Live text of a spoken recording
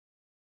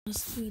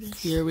Let's do this.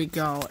 Here we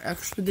go.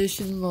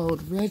 Expedition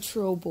mode.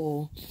 Retro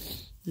Bowl.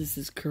 This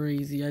is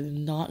crazy. I did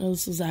not know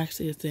this was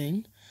actually a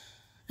thing.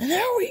 And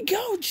there we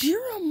go.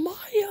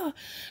 Jeremiah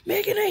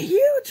making a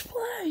huge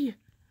play.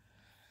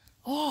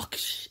 Oh,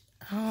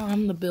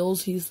 I'm the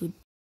Bills. He's the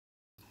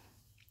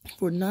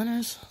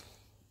 49ers.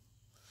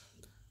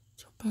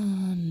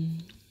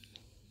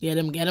 Get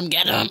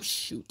him.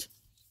 Shoot.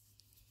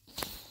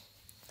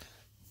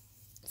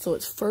 So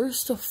it's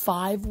first to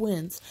 5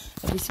 wins.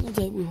 Every single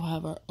day we will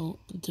have our own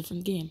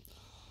different game.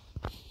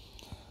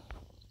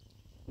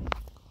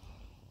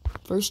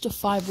 First to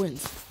 5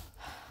 wins.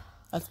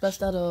 That's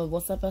best out of,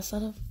 what's that best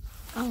out of?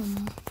 I don't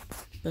know.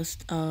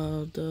 Best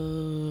out of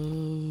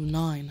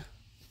 9.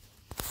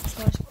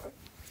 So I scored.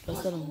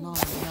 Best out of 9.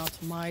 Now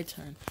it's my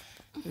turn.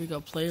 Here we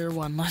go, player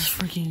 1. Let's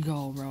freaking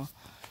go, bro.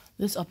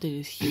 This update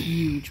is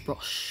huge, bro.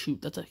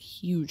 Shoot, that's a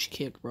huge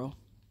kick, bro.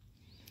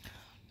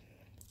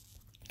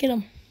 Get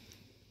him.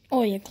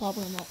 Oh, yeah,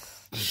 clobber him up.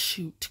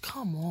 Shoot,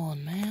 come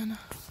on, man.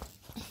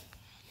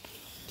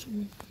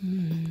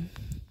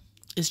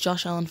 Is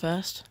Josh Allen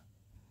fast?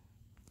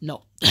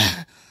 No.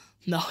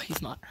 No, he's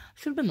not.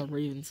 Should have been the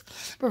Ravens.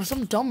 Bro, for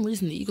some dumb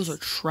reason, the Eagles are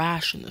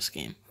trash in this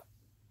game.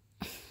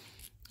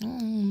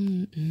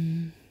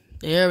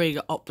 There we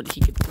go. Oh, but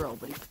he could throw,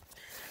 but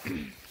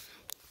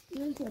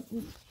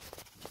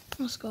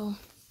Let's go.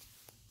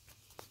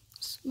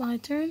 It's my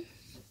turn.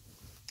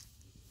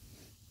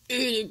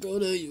 It go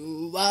to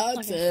you.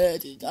 I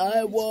said it.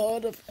 I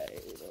want to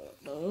play.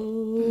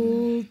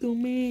 No, to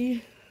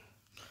me.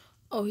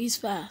 Oh, he's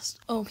fast.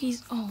 Oh,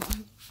 he's... Oh,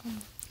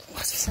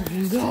 Let's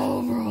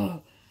go,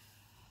 bro.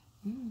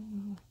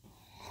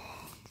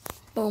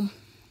 Boom.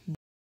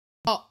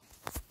 Oh.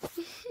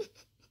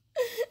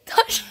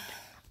 Touch.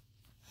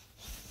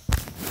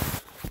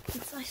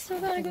 I still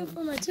gotta go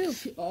for my 2.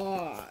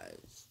 Oh.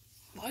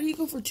 Why do you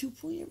go for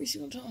 2-point every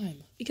single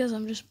time? Because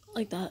I'm just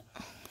like that.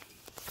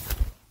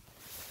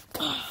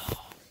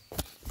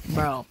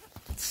 Bro,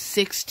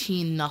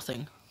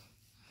 16-0.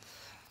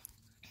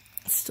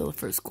 It's still the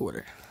first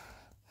quarter.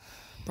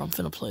 Bro, I'm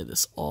finna play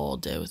this all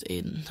day with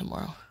Aiden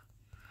tomorrow.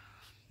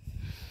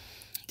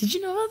 Did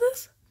you know about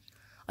this?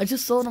 I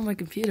just saw it on my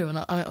computer when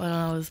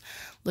I was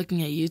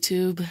looking at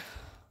YouTube.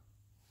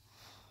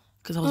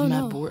 Because I was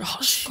mad bored.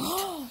 Oh, shoot.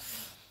 Oh,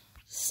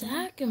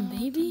 sack him,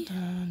 baby.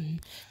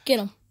 Get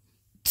him.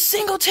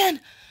 Singleton!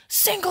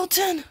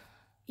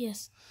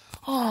 Yes.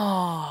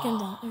 Oh. Get him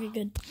down. Okay,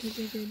 good.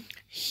 Good.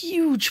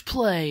 Huge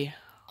play.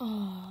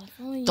 Oh,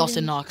 if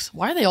Dawson Knox.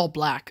 Why are they all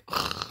black?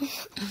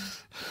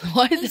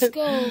 Why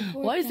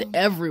is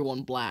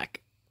everyone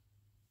black?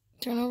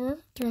 Turn over.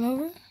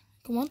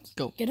 Come on.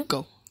 Go. Get him.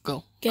 Go.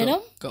 Get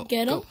him. Go.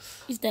 Get him.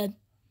 He's dead.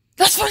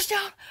 That's first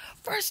down.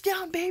 First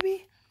down,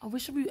 baby. I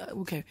wish we...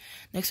 Okay.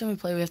 Next time we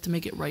play, we have to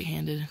make it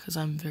right-handed because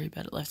I'm very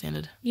bad at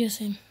left-handed. Yeah,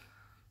 same.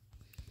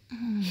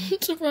 I'm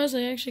surprised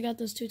I actually got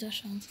those 2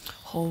 touchdowns.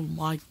 Oh,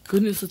 my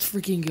goodness. Let's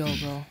freaking go,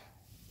 bro.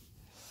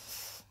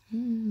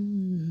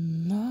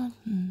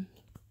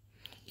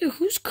 Dude,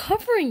 who's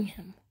covering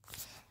him?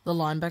 The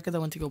linebacker that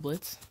went to go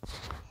blitz.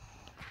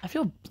 I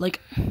feel like...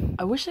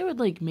 I wish they would,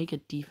 like, make a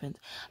defense.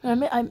 I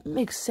mean, it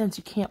makes sense.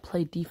 You can't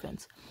play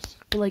defense.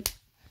 But, like,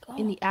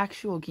 in the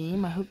actual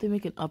game, I hope they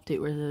make an update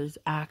where there's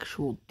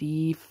actual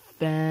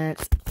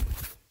defense.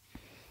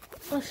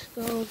 Let's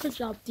go. Good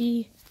job,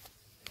 D.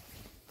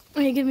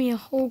 Okay, give me a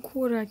whole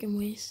quarter I can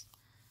waste.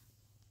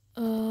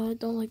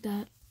 Don't like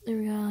that. There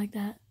we go, like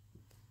that.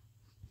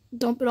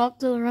 Dump it off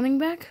to the running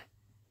back.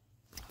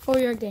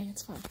 4-yard gain,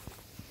 it's fine.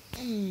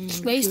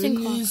 Wasting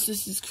clock.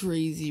 This is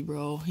crazy,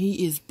 bro.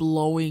 He is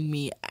blowing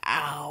me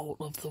out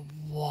of the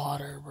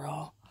water,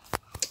 bro.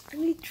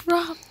 And he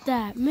dropped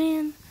that,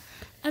 man.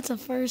 That's a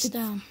first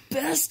down.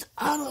 Best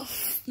out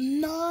of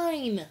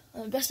 9.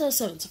 Best out of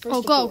 7. It's first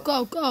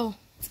Oh, go.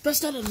 It's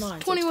best out of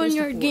 9.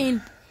 21-yard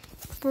gain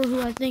for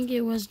who I think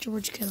it was,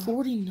 George Kittle.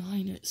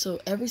 49. So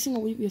every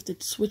single week we have to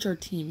switch our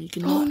team. You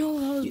cannot. Oh no,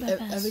 that was a bad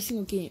pass. Every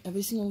single game,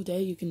 every single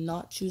day, you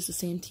cannot choose the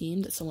same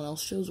team that someone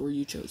else chose or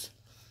you chose.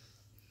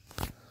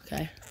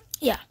 Okay.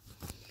 Yeah.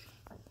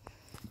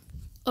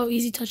 Oh,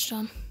 easy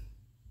touchdown.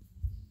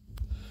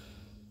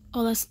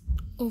 Oh, that's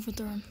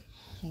overthrown.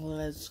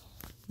 Let's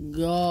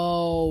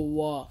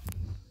go.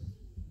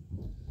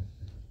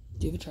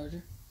 Do you have a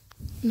charger?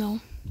 No.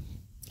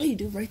 Oh, you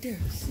do right there.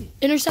 Let's see.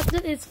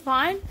 Intercepted. It's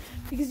fine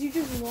because you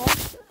just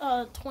lost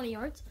 20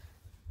 yards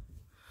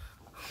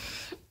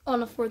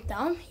on a 4th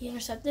down. He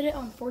intercepted it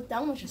on 4th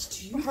down, which is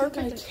perfect.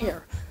 I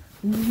care.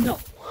 No.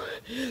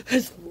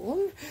 As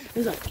long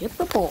as I get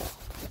the ball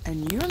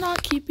and you're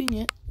not keeping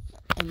it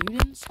and you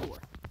didn't score.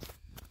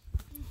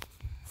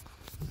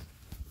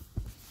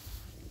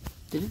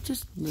 Did it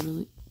just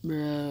literally...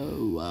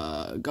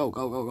 Bro,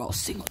 go.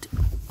 Singleton.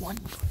 1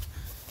 yard.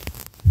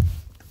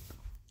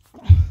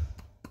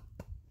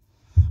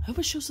 I hope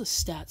it shows the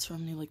stats for how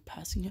many, like,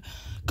 passing you.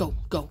 Go.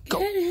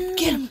 Get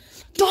him.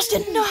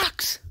 Dawson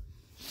Knox.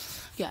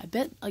 Yeah, I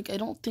bet, like, I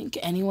don't think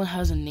anyone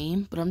has a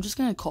name, but I'm just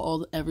going to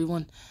call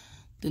everyone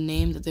the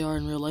name that they are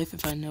in real life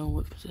if I know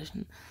what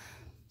position.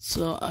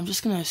 So I'm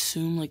just gonna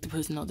assume like the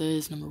person out there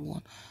is number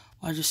 1.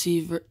 Wide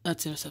receiver,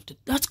 that's intercepted.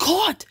 That's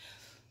caught!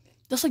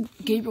 That's like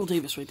Gabriel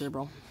Davis right there,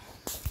 bro.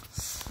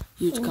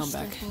 Huge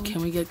comeback.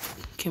 Can we get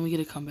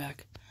a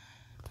comeback?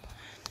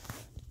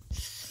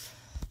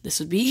 This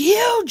would be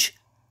huge!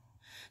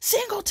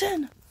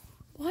 Singleton!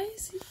 Why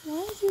is he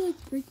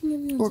like breaking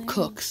everyone's Or ankles?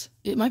 Cooks.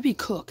 It might be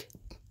Cook.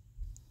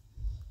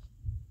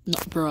 No,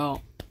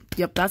 bro.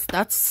 Yep,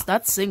 that's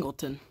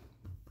Singleton.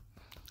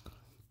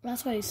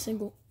 That's why he's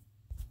single.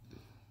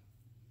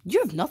 You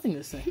have nothing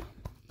to say.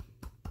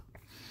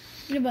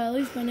 Yeah, but at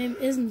least my name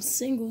isn't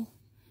single.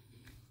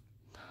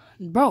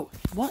 Bro,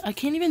 what? I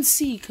can't even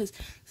see because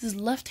this is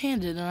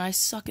left-handed and I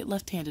suck at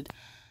left-handed.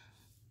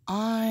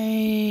 I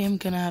am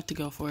gonna have to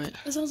go for it.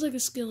 That sounds like a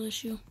skill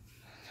issue.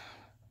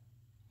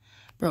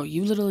 Bro,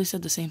 you literally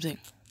said the same thing.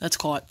 That's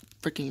caught.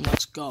 Freaking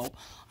let's go.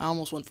 I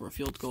almost went for a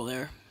field goal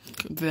there.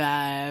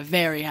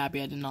 Very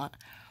happy I did not.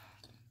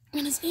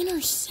 And it's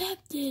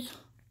intercepted.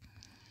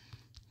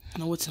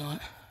 No, it's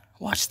not.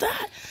 Watch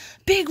that.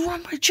 Big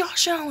run by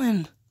Josh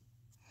Allen.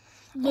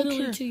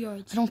 Literally 2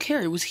 yards. I don't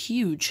care. It was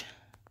huge.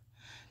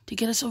 To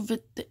get us over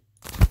the...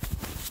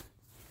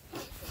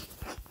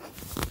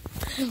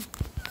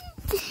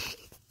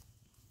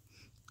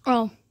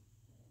 Oh.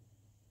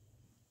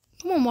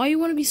 Come on, why you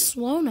want to be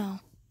slow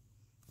now?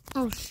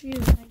 Oh, shoot.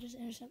 I just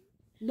intercepted.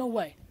 No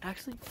way.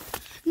 Actually?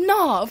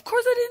 No, of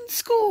course I didn't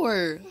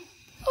score.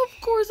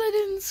 Of course I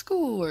didn't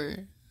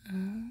score.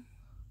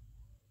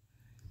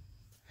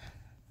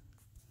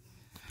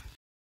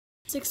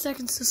 6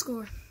 seconds to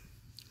score.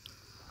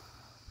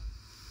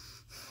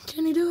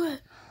 Can he do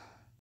it?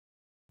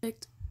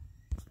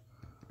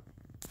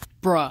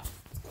 Bruh.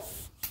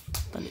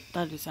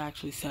 That is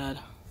actually sad.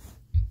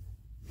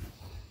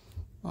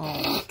 Oh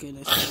my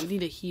goodness. We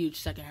need a huge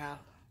second half.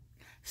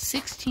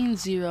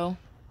 16-0.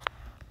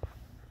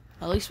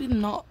 At least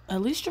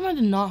Jermaine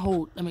did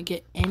not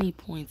get any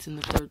points in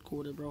the third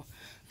quarter, bro.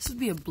 This would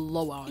be a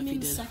blowout if he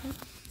did. Second?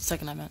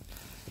 Second, I meant.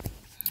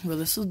 Bro,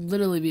 this would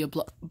literally be a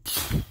blow.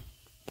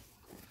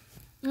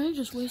 I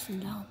just waste him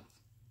down.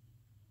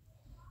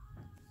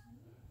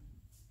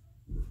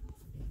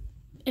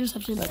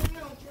 Interception. No,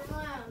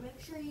 Jeremiah, make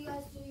sure you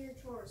guys do your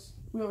chores.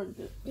 We already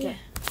did. Yeah.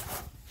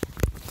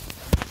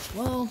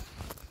 Well,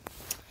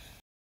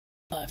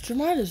 if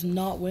Jeremiah does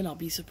not win, I'll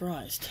be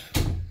surprised.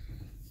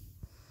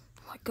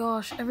 Oh my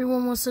gosh,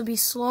 everyone wants to be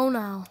slow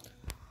now.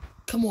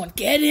 Come on,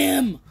 get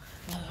him!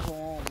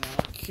 Oh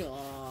my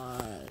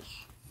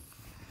gosh.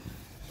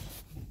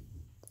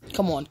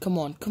 Come on.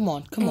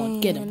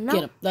 Get him, no.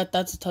 get him.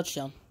 That's a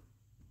touchdown.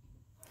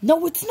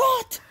 No, it's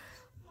not!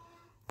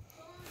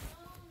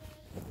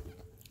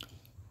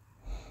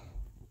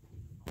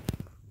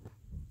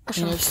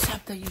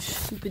 Intercept that, you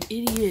stupid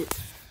idiot.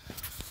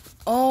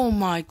 Oh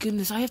my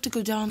goodness, I have to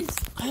go down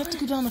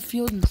the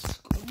field and this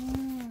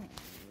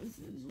is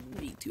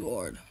way too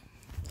hard.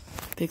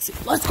 Picks it.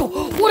 Let's go!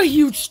 What a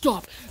huge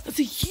stop! That's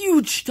a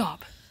huge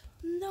stop!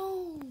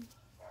 No.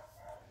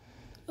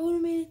 I would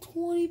have made it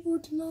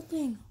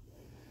 24-0.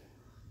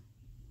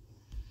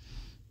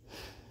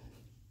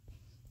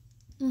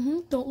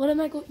 Don't let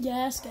him go.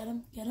 Yes, get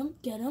him.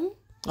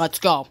 Let's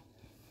go.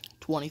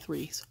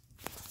 23s.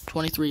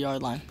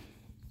 23-yard line.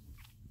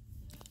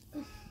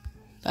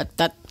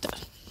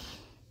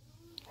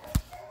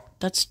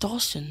 That's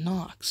Dawson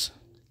Knox.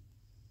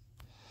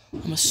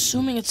 I'm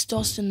assuming it's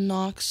Dawson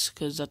Knox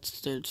because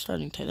that's their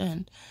starting tight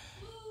end.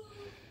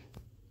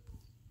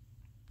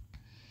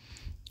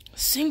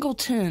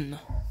 Singleton.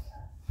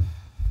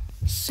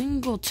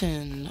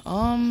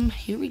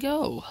 Here we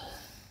go.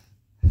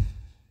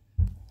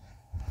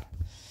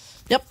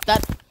 Yep,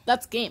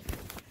 that's game.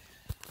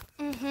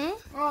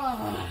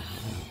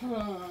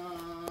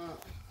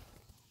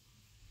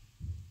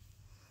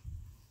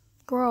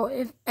 Bro,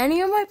 if any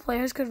of my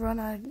players could run,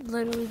 I'd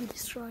literally be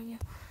destroying you.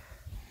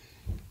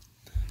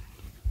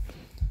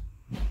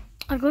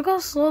 Like, look how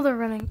slow they're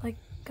running, like,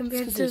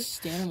 compared to... Their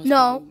stamina's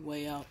No.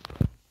 way out.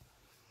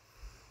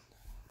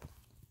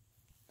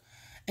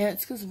 And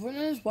it's because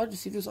Werner's wide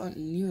receivers aren't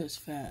near as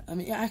fat. I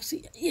mean,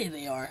 actually, yeah,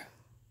 they are.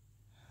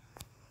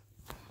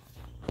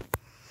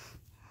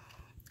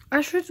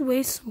 I should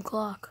waste some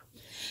clock.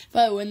 If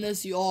I win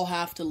this, you all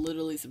have to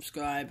literally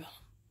subscribe.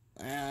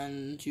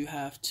 And you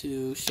have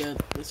to share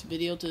this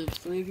video to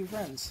 3 of your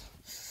friends.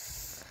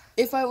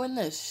 If I win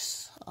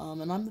this,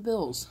 and I'm the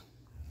Bills,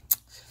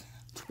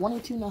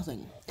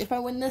 22-0. If I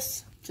win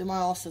this,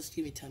 Jamal also has to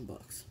give me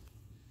 $10.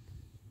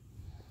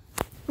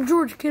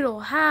 George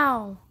Kittle,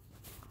 how?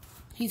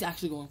 He's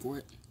actually going for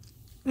it.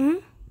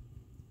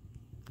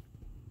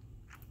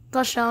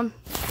 Touchdown.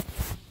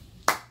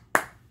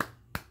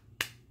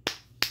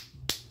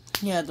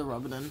 He had to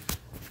rub it in.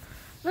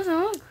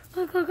 Listen,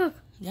 look.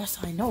 Yes,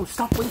 I know.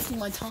 Stop wasting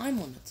my time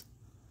on it.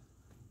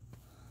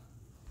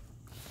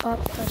 Touchdown.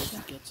 Of course he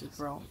gets it,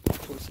 bro.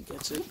 Of course he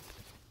gets it.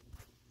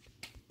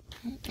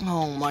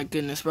 Oh my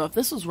goodness, bro. If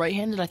this was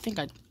right-handed, I think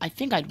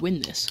I'd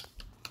win this.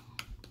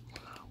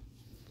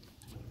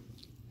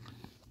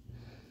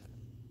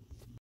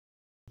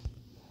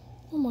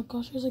 Oh my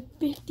gosh, there's like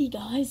 50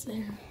 guys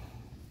there.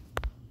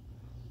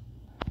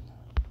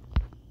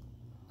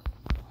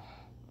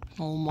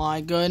 Oh my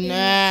Let's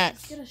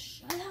goodness. get a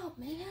shutout,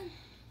 man.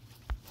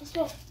 Let's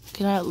go.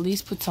 Can I at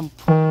least put some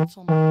points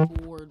on my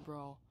board,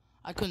 bro?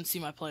 I couldn't see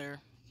my player.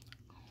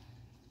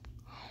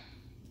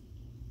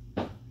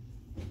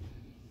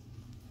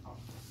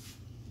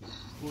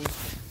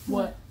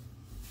 What?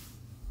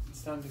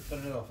 It's time to cut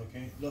it off,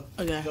 okay? Look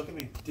Okay. at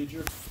me. Are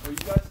you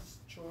guys'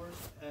 chores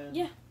and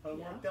Yeah.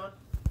 homework done?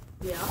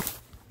 Yeah.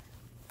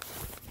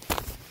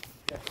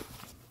 Okay.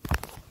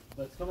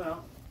 Let's come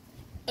out.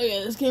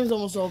 Okay, this game's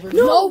almost over.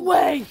 No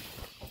way!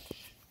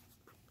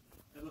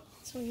 And look.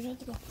 So you don't have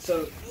to go.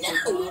 So,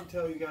 did Mom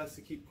tell you guys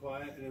to keep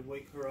quiet and then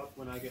wake her up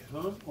when I get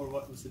home, or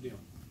what was the deal?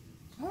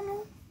 I don't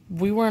know.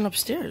 We weren't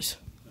upstairs.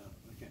 No,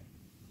 okay.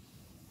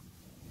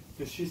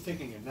 Because she's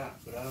taking a nap,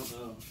 but I don't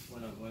know if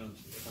I'm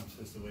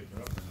supposed to wake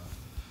her up or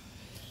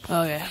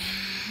not. Okay.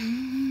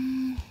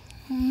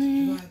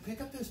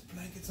 Pick up those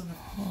blankets on the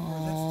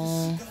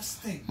floor. That's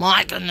disgusting.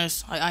 My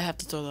goodness. I have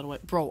to throw that away.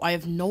 Bro, I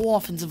have no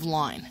offensive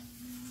line.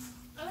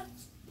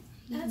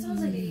 That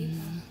sounds like a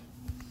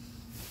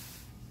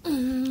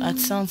That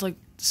sounds like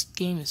this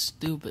game is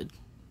stupid.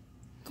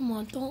 Come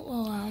on, don't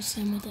allow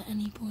Sam with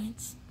any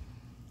points.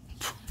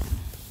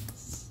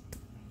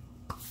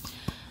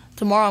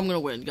 Tomorrow I'm gonna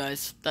win,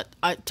 guys.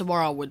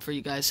 Tomorrow I'll win for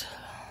you guys,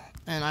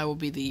 and I will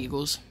be the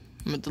Eagles.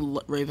 I'm at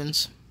the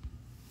Ravens,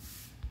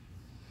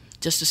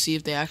 just to see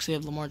if they actually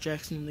have Lamar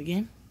Jackson in the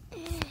game.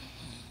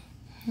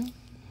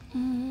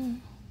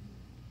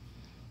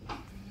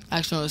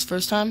 Actually, no, this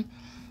first time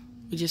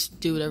we just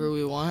do whatever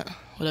we want,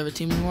 whatever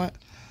team we want.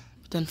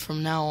 But then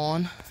from now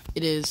on,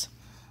 it is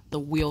the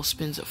wheel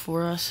spins it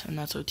for us, and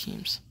that's our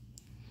teams.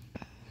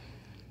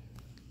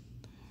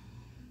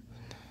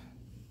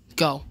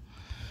 Go.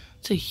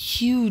 It's a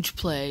huge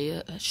play.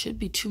 It should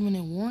be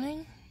 2-minute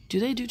warning. Do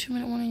they do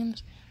 2-minute warning in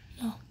this?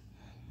 No.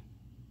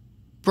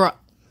 Bruh.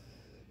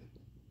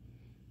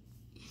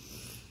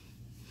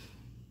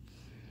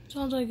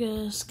 Sounds like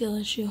a skill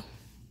issue.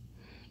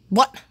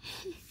 What?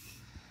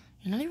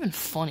 You're not even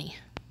funny.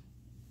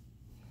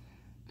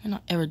 You're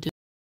not ever do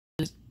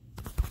this.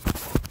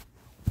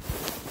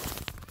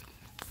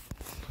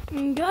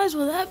 And guys,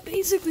 well, that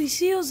basically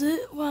seals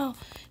it. Wow.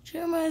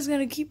 Jeremiah's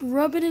going to keep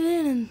rubbing it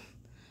in and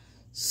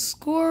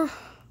score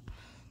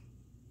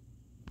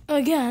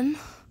again,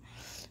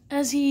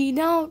 as he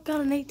now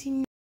got an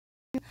 18,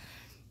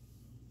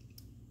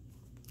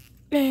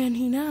 and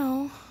he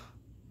now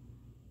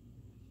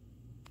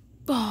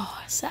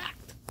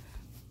sacked.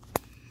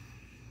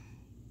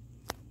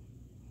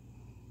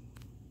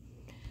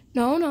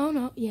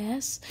 No,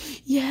 yes,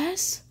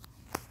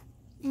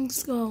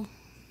 let's go.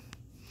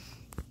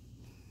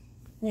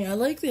 Hey, I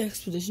like the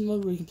expedition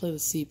mode where you can play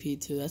with CP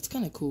too. That's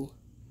kind of cool.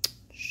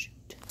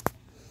 Shoot,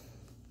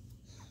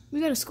 we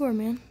gotta score,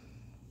 man.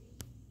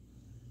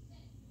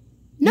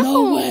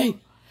 No way!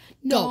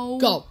 No.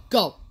 Go.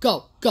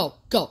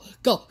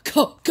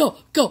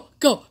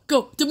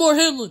 DeMar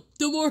Hamlin.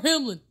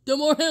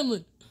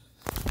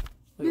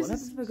 Wait, what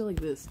happens if I go like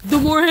this?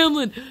 DeMar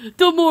Hamlin.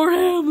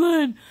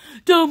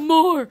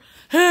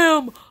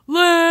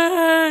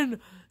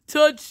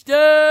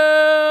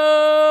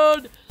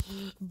 Touchdown!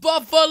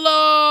 Buffalo!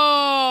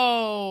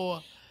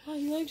 Oh,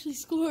 you actually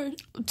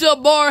scored.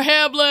 DeMar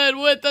Hamlin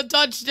with the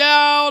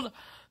touchdown!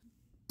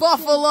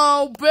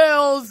 Buffalo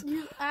Bills!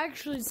 You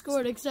actually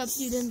scored, except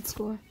you didn't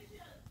score.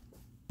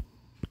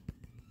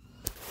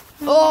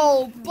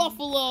 Oh,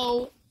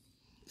 Buffalo!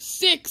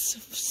 6,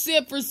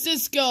 San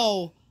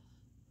Francisco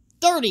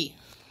 30.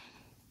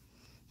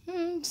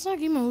 It's not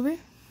game over.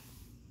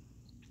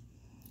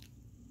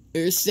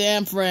 Here's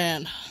San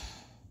Francisco.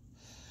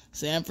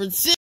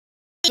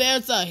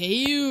 That's a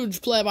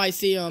huge play by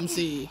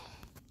CMC.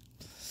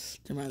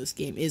 Tomorrow this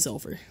game is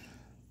over.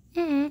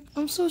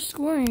 I'm so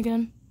scoring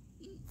again.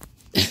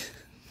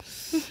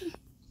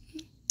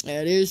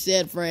 And here's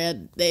San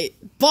Fran.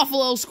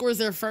 Buffalo scores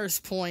their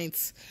first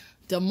points.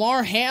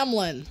 DeMar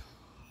Hamlin.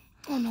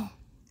 Oh no.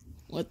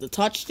 With the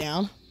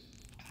touchdown.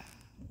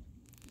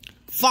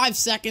 5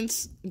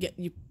 seconds.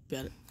 You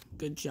better.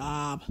 Good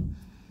job.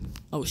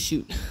 Oh,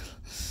 shoot.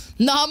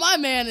 Nah, my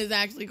man is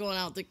actually going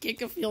out to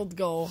kick a field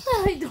goal.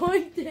 I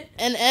doinked it.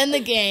 And end the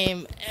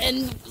game.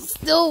 And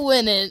still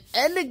win it.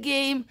 End the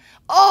game.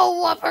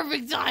 Oh, what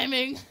perfect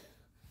timing.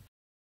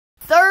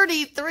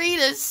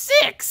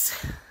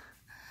 33-6.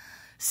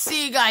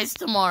 See you guys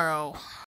tomorrow.